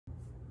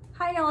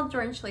Hi y'all,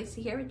 Jordan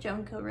Lacey here with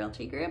Joan Co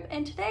Realty Group,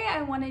 and today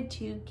I wanted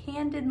to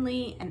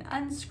candidly and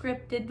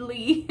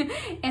unscriptedly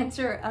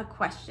answer a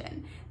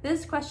question.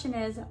 This question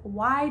is,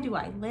 why do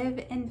I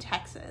live in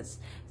Texas?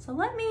 So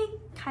let me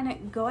kind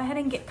of go ahead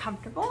and get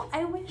comfortable.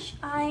 I wish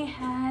I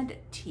had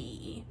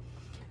tea,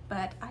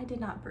 but I did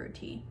not brew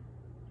tea.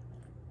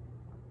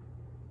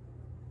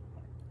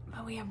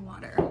 But we have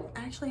water.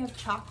 I actually have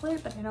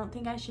chocolate, but I don't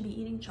think I should be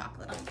eating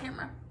chocolate on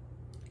camera.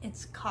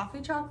 It's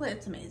coffee chocolate,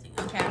 it's amazing.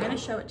 Okay, I'm gonna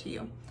show it to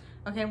you.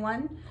 Okay,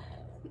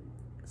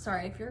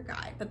 sorry if you're a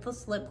guy, but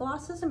this lip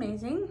gloss is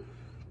amazing.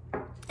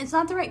 It's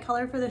not the right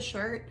color for the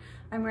shirt.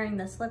 I'm wearing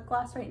this lip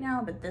gloss right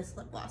now, but this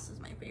lip gloss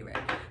is my favorite.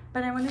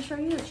 But I want to show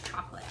you this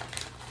chocolate.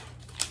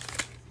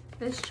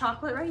 This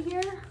chocolate right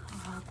here,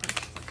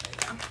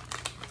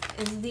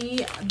 is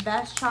the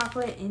best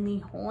chocolate in the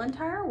whole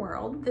entire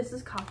world. This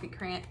is Coffee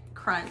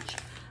Crunch.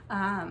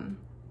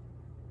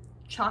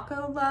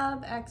 Choco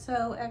Love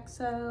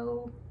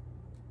XO.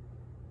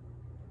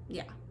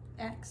 Yeah.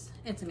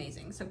 It's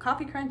amazing. So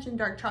coffee crunch and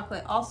dark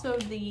chocolate. Also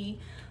the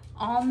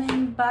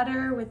almond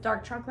butter with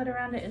dark chocolate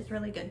around it is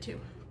really good too.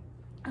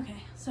 Okay,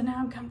 so now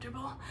I'm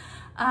comfortable.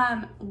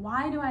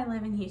 Why do I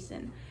live in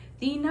Houston?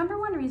 The number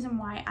one reason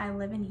why I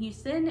live in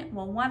Houston,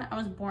 well, one, I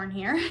was born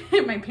here.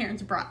 My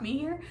parents brought me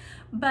here.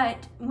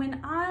 But when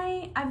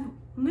I've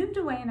moved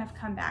away and I've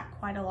come back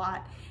quite a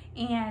lot.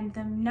 And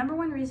the number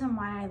one reason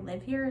why I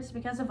live here is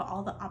because of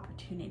all the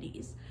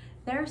opportunities.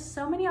 There's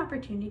so many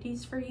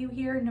opportunities for you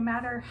here, no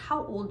matter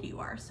how old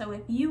you are. So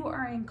if you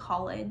are in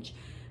college,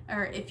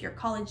 or if you're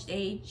college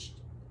age,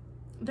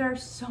 there are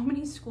so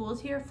many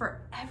schools here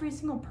for every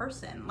single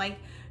person. Like,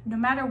 no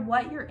matter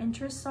what your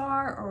interests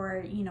are,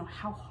 or you know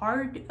how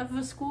hard of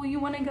a school you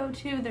want to go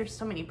to, there's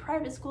so many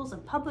private schools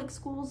and public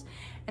schools,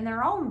 and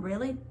they're all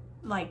really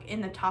like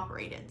in the top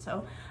rated.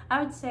 So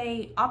I would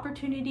say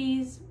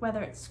opportunities,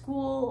 whether it's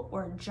school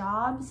or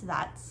jobs,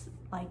 that's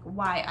like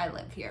why I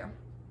live here.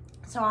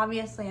 So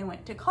obviously I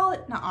went to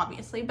college, not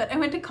obviously, but I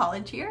went to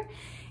college here,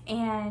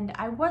 and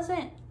I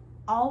wasn't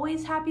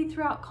always happy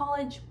throughout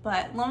college,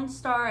 but Lone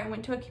Star, I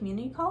went to a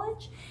community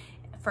college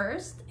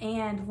first,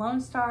 and Lone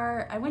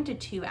Star, I went to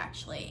two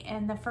actually,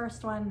 and the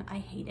first one I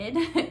hated,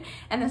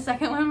 and the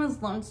second one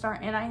was Lone Star,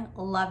 and I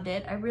loved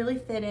it. I really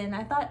fit in.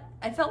 I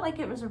felt like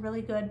it was a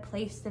really good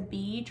place to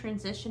be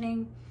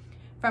transitioning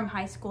from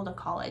high school to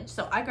college.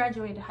 So I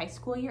graduated high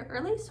school a year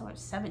early, so I was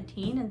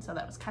 17, and so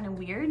that was kind of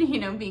weird, you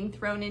know, being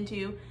thrown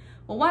into,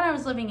 well, one, I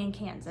was living in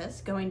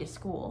Kansas, going to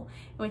school,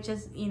 which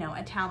is, you know,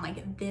 a town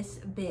like this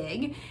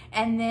big.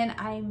 And then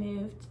I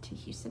moved to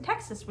Houston,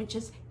 Texas, which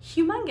is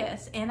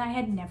humongous. And I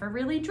had never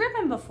really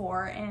driven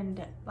before.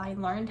 And I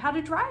learned how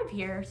to drive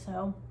here.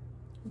 So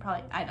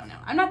I don't know.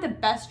 I'm not the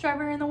best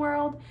driver in the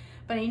world,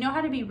 but I know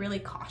how to be really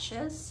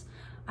cautious.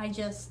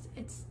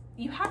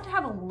 You have to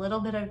have a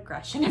little bit of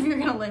aggression if you're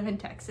going to live in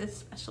Texas,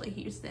 especially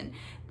Houston.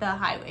 The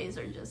highways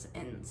are just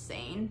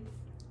insane.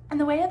 And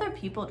the way other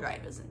people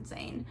drive is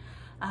insane.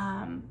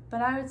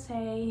 But I would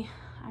say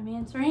I'm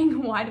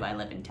answering why do I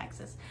live in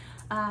Texas?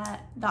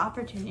 The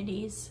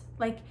opportunities.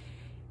 Like,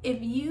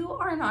 if you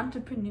are an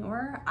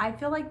entrepreneur, I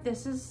feel like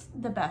this is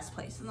the best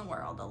place in the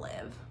world to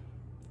live.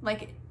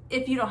 Like,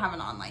 if you don't have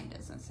an online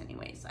business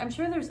anyways. I'm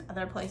sure there's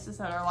other places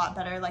that are a lot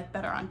better, like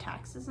better on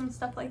taxes and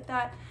stuff like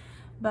that.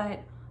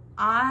 But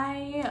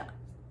I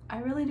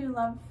really do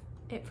love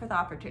it for the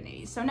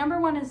opportunities. So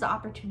number one is the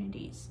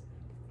opportunities.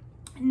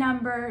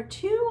 Number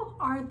two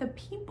are the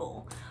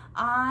people.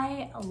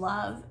 I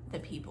love the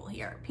people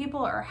here.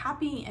 People are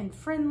happy and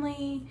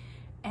friendly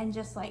and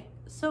just like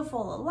so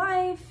full of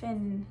life,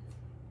 and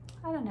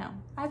I don't know,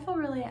 I feel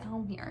really at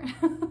home here.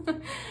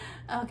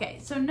 Okay,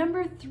 so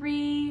number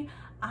three,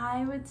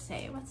 I would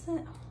say,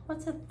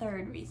 what's the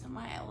third reason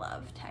why I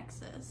love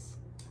Texas?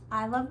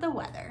 I love the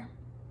weather.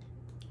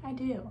 I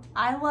do.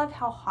 I love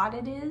how hot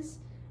it is.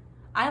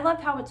 I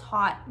love how it's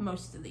hot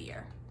most of the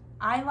year.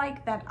 I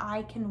like that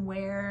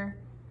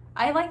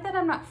I like that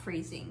I'm not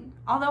freezing.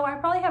 Although I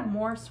probably have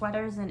more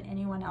sweaters than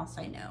anyone else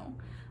I know.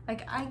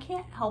 Like, I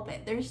can't help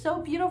it. They're so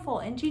beautiful.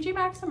 And TJ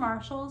Maxx and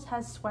Marshalls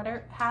has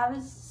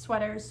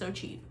sweaters so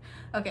cheap.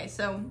 Okay,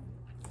 so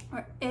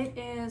it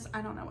is,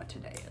 I don't know what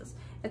today is.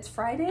 It's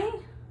Friday,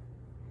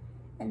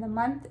 and the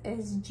month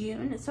is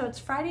June. So it's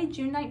Friday,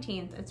 June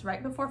 19th. It's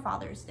right before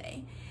Father's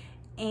Day.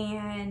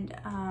 And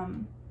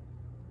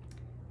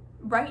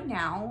right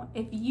now,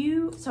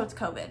 so it's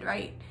COVID,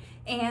 right?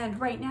 And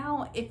right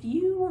now, if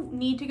you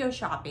need to go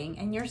shopping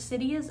and your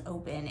city is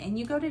open and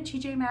you go to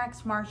TJ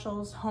Maxx,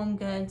 Marshalls, Home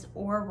Goods,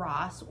 or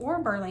Ross, or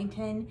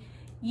Burlington,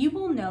 you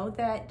will know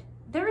that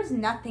there is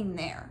nothing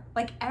there.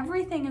 Like,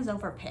 everything is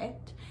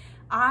overpicked.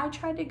 I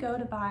tried to go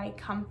to buy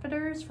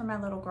comforters for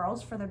my little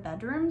girls for their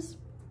bedrooms.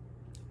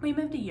 We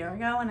moved a year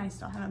ago and I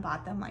still haven't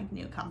bought them like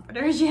new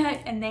comforters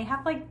yet, and they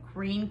have like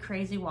green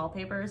crazy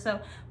wallpaper. So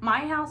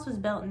my house was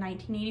built in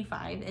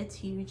 1985. It's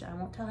huge. I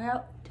won't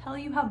tell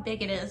you how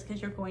big it is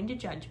because you're going to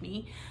judge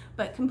me,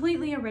 but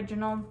completely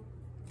original.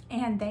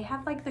 and they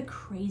have like the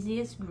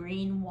craziest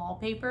green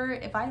wallpaper.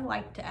 If I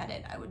like to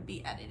edit, I would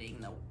be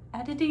editing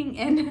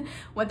in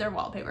what their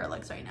wallpaper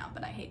looks right now,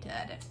 but I hate to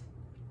edit.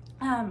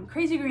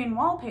 Crazy green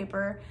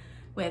wallpaper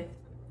with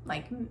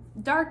like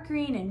dark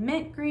green and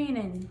mint green,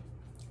 and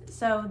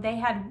so they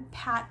had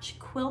patch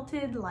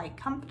quilted like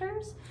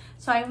comforters.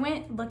 So I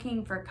went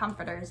looking for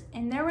comforters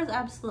and there was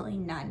absolutely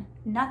none.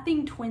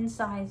 Nothing twin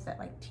size at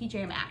like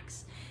TJ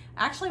Maxx.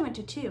 I actually went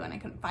to 2 and I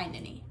couldn't find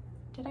any.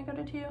 Did I go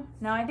to 2?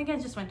 No, I think I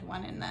just went to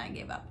 1 and then I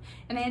gave up.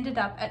 And I ended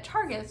up at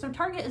Target. So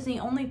Target is the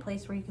only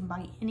place where you can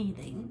buy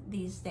anything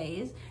these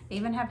days. They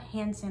even have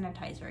hand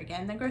sanitizer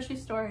again. The grocery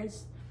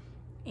stores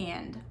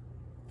and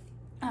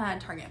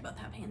Target both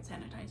have hand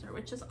sanitizer,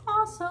 which is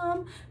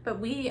awesome.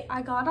 But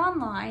I got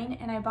online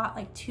and I bought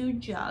like 2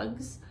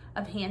 jugs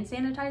of hand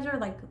sanitizer,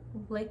 like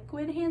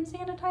liquid hand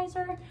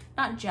sanitizer,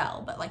 not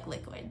gel, but like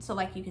liquid. So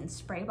like you can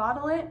spray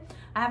bottle it.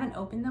 I haven't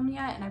opened them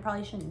yet and I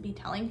probably shouldn't be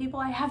telling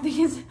people I have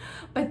these,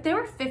 but they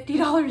were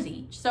 $50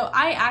 each. So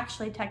I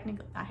actually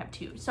I have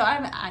 2. So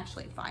I'm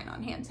actually fine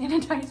on hand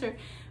sanitizer.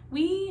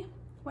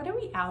 What are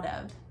we out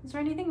of? Is there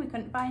anything we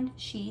couldn't find?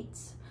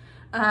 Sheets.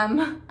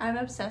 I'm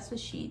obsessed with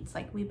sheets.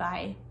 Like we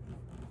buy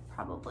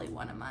probably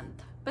 1 a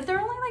month, but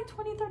they're only like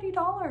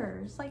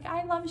 $20-$30. Like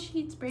I love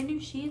sheets, brand new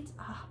sheets.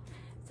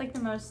 It's like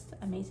the most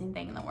amazing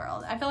thing in the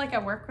world. I feel like I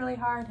work really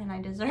hard and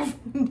I deserve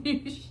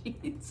new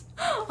sheets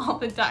all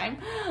the time.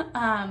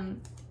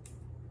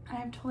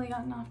 I've totally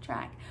gotten off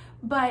track,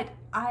 but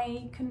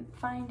I couldn't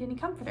find any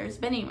comforters.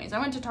 But anyways, I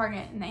went to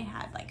Target and they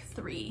had like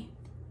 3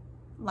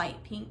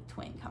 light pink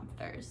twin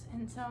comforters,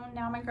 and so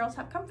now my girls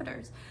have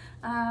comforters.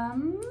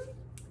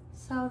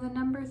 So the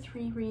number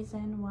 3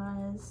 reason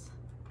was,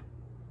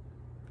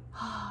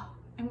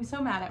 I'm so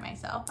mad at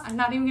myself. I'm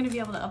not even gonna be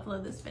able to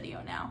upload this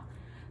video now.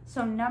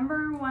 So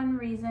number 1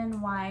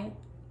 reason why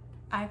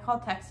I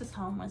called Texas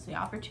home was the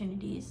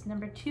opportunities.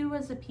 Number 2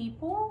 was the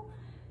people,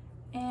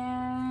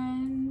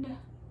 and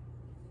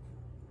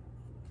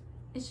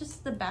it's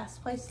just the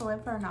best place to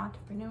live for an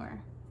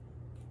entrepreneur.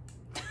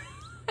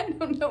 I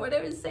don't know what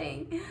I was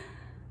saying.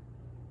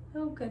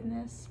 Oh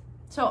goodness.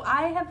 So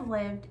I have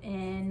lived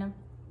in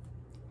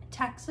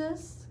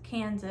Texas,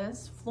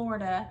 Kansas,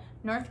 Florida,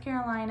 North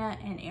Carolina,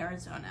 and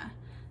Arizona.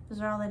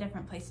 Those are all the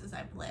different places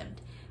I've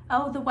lived.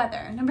 Oh, the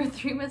weather. Number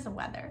 3 was the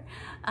weather.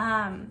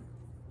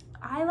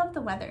 I love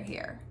the weather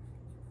here.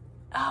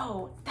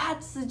 Oh,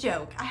 that's the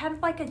joke. I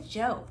had like a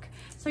joke.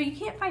 So you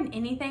can't find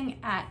anything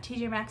at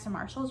TJ Maxx and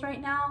Marshalls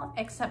right now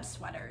except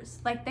sweaters.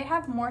 Like they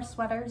have more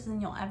sweaters than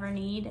you'll ever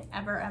need,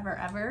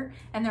 ever,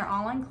 and they're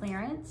all on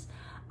clearance.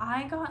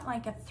 I got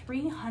like a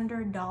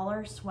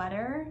 $300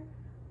 sweater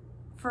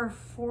for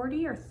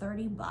 40 or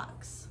 30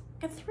 bucks.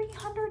 Like a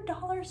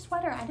 $300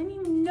 sweater. I didn't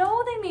even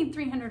know they made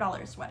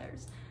 $300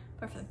 sweaters,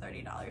 but for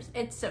 $30.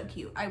 It's so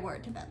cute. I wore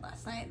it to bed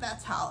last night.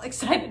 That's how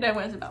excited I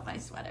was about my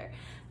sweater.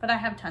 But I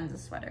have tons of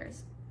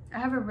sweaters. I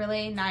have a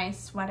really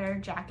nice sweater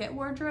jacket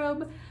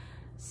wardrobe.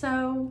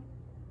 So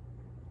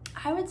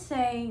I would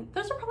say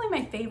those are probably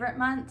my favorite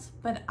months,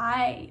 but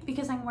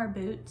because I can wear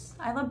boots.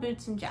 I love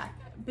boots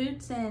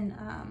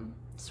and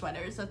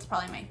sweaters. That's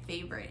probably my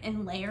favorite.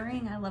 And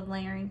layering, I love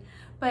layering.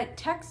 But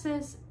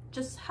Texas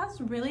just has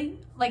really,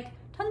 like,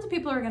 tons of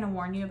people are gonna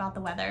warn you about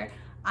the weather.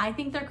 I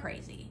think they're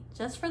crazy.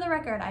 Just for the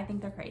record, I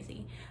think they're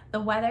crazy.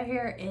 The weather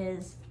here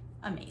is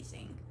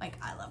amazing. Like,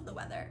 I love the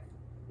weather.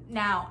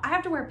 Now, I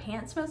have to wear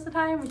pants most of the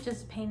time, which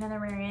is a pain in the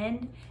rear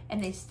end,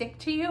 and they stick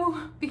to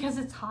you because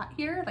it's hot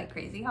here, like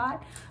crazy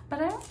hot,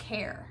 but I don't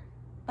care.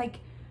 Like,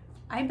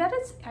 I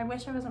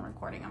wish I wasn't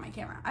recording on my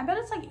camera. I bet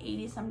it's like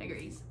 80 some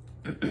degrees.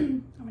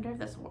 I wonder if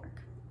this will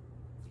work.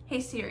 Hey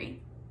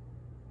Siri.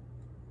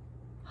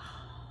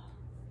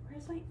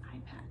 Where's my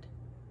iPad?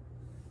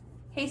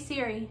 Hey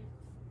Siri.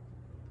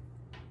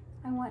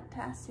 I want to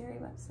ask Siri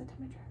what's the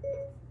temperature.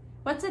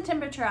 What's the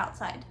temperature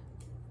outside?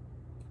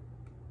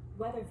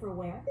 Weather for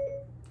where?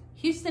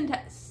 Houston,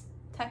 Texas.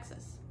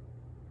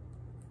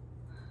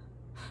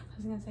 I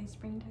was gonna say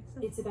Spring,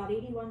 Texas. It's about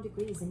 81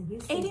 degrees in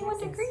Houston, 81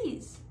 Texas.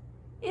 degrees.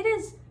 It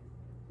is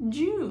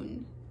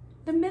June.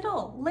 The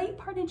late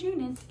part of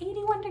June is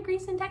 81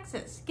 degrees in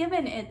Texas,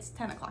 given it's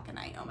 10 o'clock at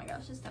night. Oh my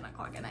gosh, it's 10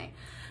 o'clock at night.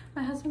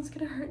 My husband's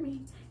gonna hurt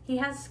me. He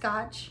has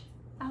scotch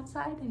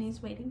outside and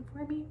he's waiting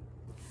for me.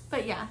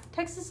 But yeah,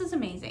 Texas is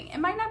amazing. It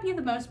might not be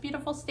the most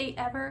beautiful state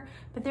ever,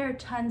 but there are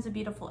tons of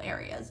beautiful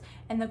areas.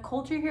 And the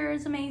culture here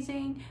is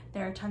amazing.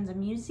 There are tons of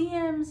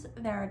museums.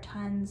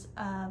 There's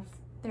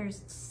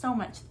so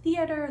much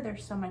theater.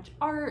 There's so much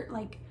art.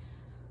 Like,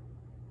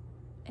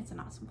 it's an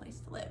awesome place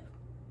to live.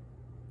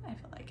 I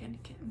feel like I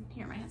can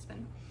hear my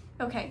husband.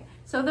 Okay,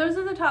 so those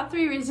are the top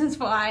 3 reasons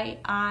why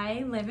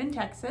I live in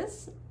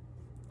Texas.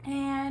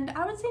 And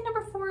I would say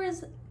number 4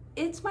 is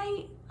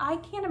I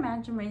can't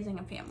imagine raising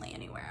a family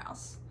anywhere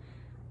else.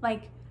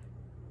 Like,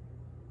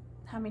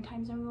 how many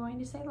times am I going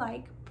to say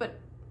but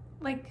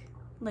like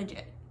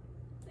legit,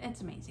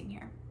 it's amazing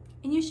here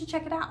and you should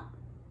check it out.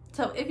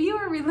 So if you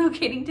are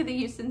relocating to the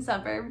Houston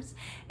suburbs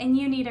and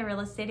you need a real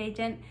estate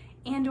agent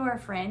and or a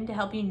friend to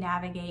help you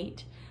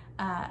navigate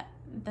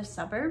the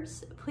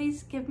suburbs,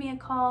 please give me a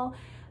call.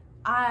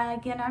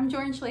 Again, I'm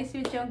Jordan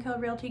Schlesy with Joan Co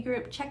Realty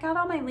Group. Check out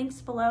all my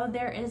links below.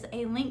 There is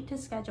a link to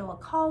schedule a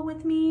call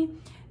with me.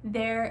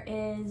 There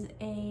is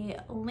a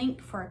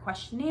link for a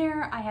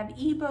questionnaire. I have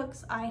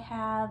ebooks. I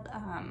have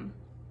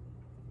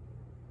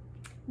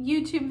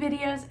YouTube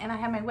videos, and I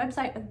have my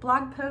website with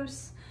blog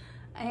posts.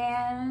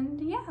 And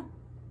yeah,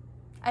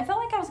 I felt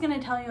like I was going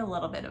to tell you a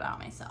little bit about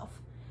myself.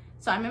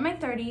 So I'm in my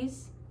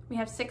 30s. We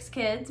have 6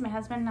 kids. My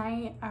husband and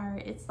I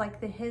are, it's like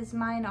the his,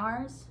 mine,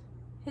 ours.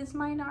 His,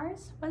 mine,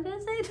 ours? What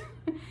is it?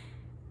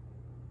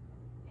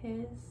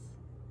 His,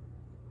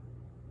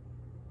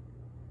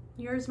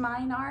 yours,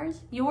 mine,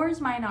 ours?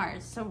 Yours, mine,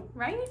 ours. So,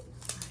 right?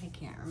 I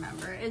can't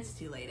remember. It's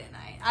too late at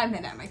night. I've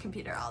been at my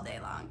computer all day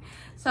long.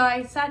 So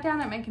I sat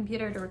down at my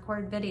computer to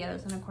record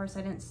videos, and of course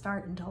I didn't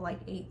start until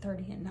like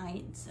 8:30 at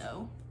night,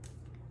 so.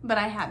 But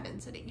I have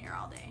been sitting here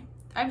all day.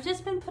 I've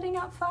just been putting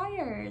out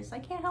fires. I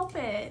can't help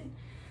it.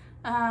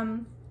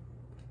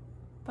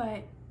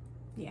 But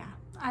yeah,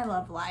 I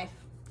love life.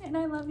 And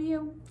I love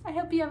you. I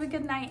hope you have a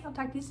good night. I'll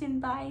talk to you soon.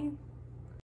 Bye.